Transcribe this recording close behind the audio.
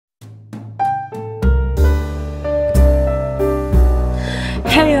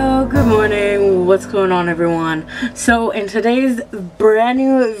Good morning. What's going on, everyone? So in today's brand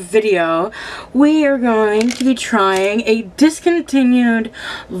new video, we are going to be trying a discontinued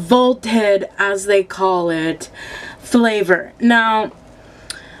vaulted, as they call it, flavor. Now,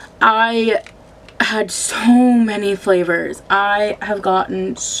 I had so many flavors. I have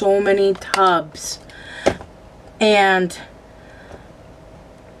gotten so many tubs, and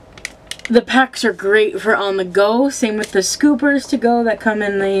the packs are great for on the go. Same with the scoopers to go that come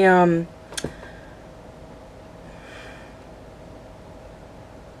in the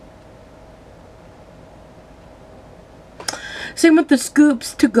same with the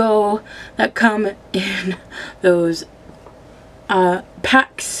scoops to go that come in those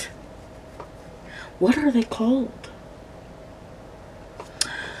packs. What are they called?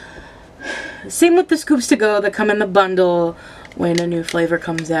 Same with the scoops to go that come in the bundle when a new flavor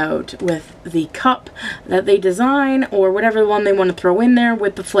comes out, with the cup that they design or whatever one they want to throw in there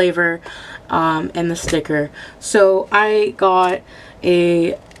with the flavor and the sticker. So I got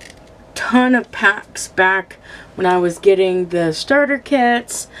a ton of packs back when I was getting the starter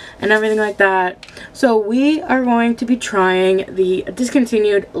kits and everything like that. So we are going to be trying the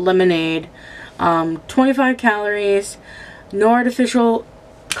Discontinued Lemonade. 25 calories, no artificial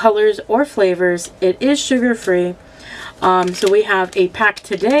colors or flavors. It is sugar-free. So we have a pack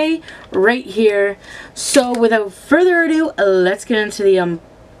today right here. So without further ado, let's get into the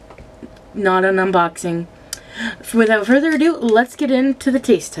not an unboxing. Without further ado, let's get into the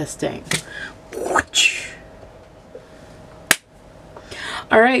taste testing.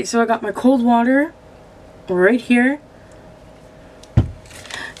 Alright, so I got my cold water right here.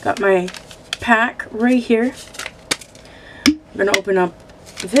 Got my pack right here. I'm gonna open up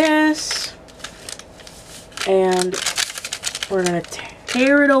this and we're gonna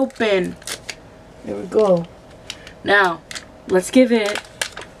tear it open. There we go. Now, let's give it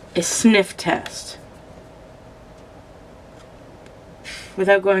a sniff test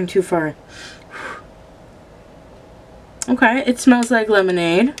without going too far. Okay, it smells like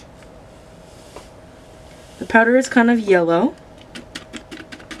lemonade. The powder is kind of yellow.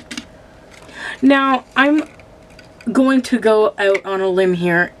 Now, I'm going to go out on a limb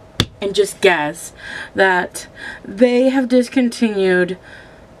here and just guess that they have discontinued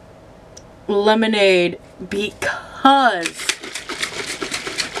lemonade because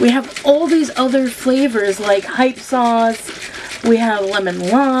we have all these other flavors like hype sauce, we have lemon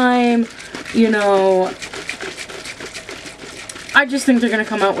lime, you know. I just think they're gonna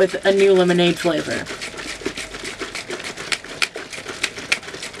come out with a new lemonade flavor.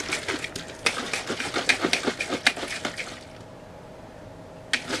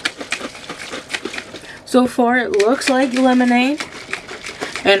 So far, it looks like lemonade,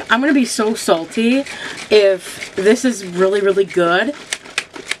 and I'm going to be so salty if this is really, really good,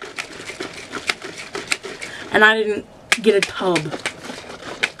 and I didn't get a tub.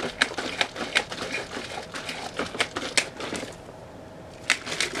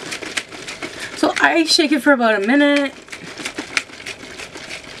 So I shake it for about a minute,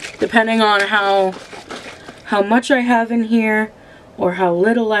 depending on how much I have in here, or how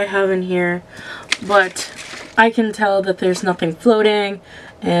little I have in here. But I can tell that there's nothing floating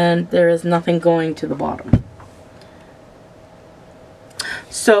and there is nothing going to the bottom.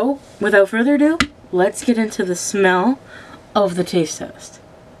 So, without further ado, let's get into the smell of the taste test.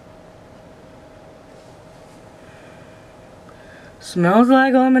 Smells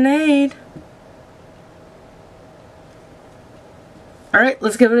like lemonade. Alright,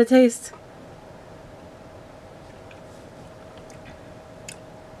 let's give it a taste.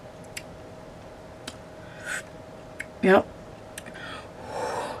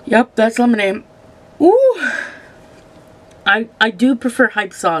 Yep, that's lemonade. Ooh! I do prefer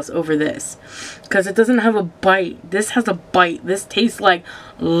hype sauce over this because it doesn't have a bite. This has a bite. This tastes like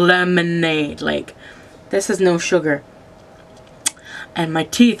lemonade. Like, this has no sugar. And my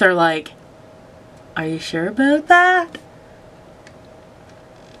teeth are like, are you sure about that?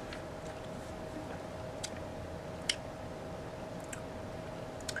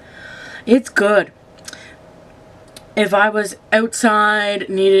 It's good. If I was outside,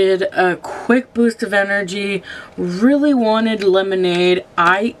 needed a quick boost of energy, really wanted lemonade,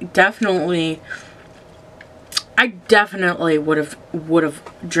 I definitely would have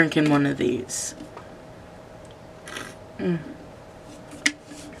drinking one of these.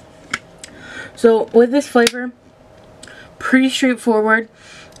 So with this flavor, pretty straightforward,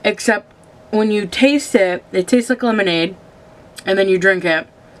 except when you taste it, it tastes like lemonade, and then you drink it.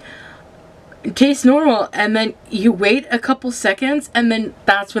 It tastes normal, and then you wait a couple seconds, and then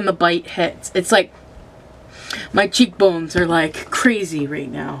that's when the bite hits. It's like my cheekbones are like crazy right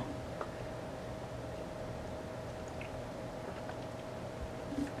now.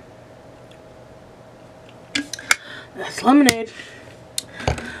 That's lemonade.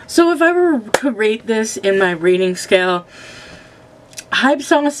 So if I were to rate this in my rating scale, Hype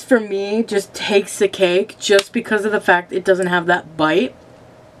Sauce for me just takes the cake just because of the fact it doesn't have that bite.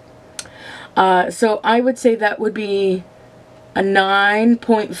 So I would say that would be a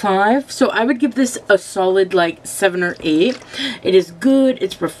 9.5. So I would give this a solid like 7 or 8. It is good,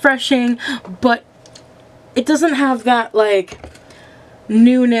 it's refreshing, but it doesn't have that like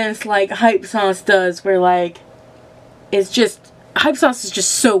newness like Hype Sauce does, where like it's just, Hype Sauce is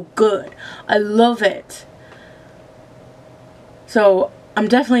just so good. I love it. So I'm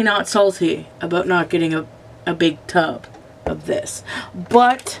definitely not salty about not getting a big tub of this.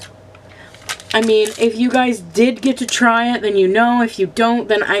 But I mean, if you guys did get to try it, then you know. If you don't,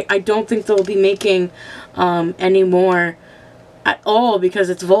 then I don't think they'll be making any more at all because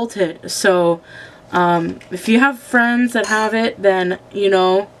it's vaulted. So if you have friends that have it, then you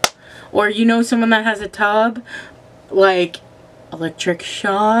know, or you know someone that has a tub, like Electric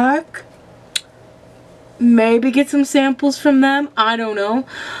Shock, maybe get some samples from them. I don't know.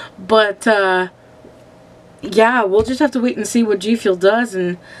 But yeah, we'll just have to wait and see what Gfuel does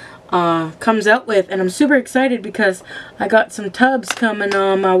and comes out with. And I'm super excited because I got some tubs coming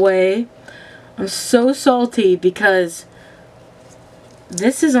on my way. I'm so salty because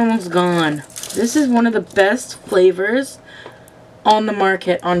this is almost gone. This is one of the best flavors on the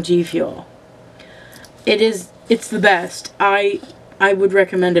market on Gfuel. It's the best. I would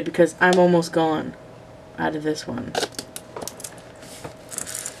recommend it because I'm almost gone out of this one.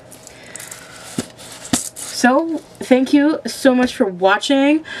 So, thank you so much for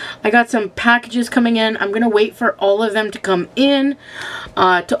watching. I got some packages coming in. I'm going to wait for all of them to come in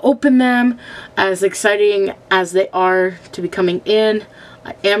to open them. As exciting as they are to be coming in,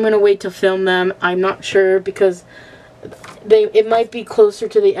 I am going to wait to film them. I'm not sure because it might be closer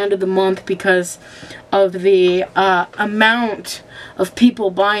to the end of the month because of the amount of people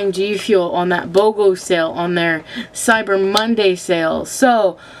buying Gfuel on that BOGO sale, on their Cyber Monday sale.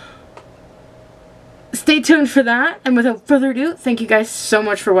 So stay tuned for that, and without further ado, thank you guys so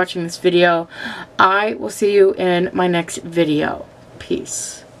much for watching this video. I will see you in my next video.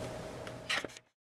 Peace.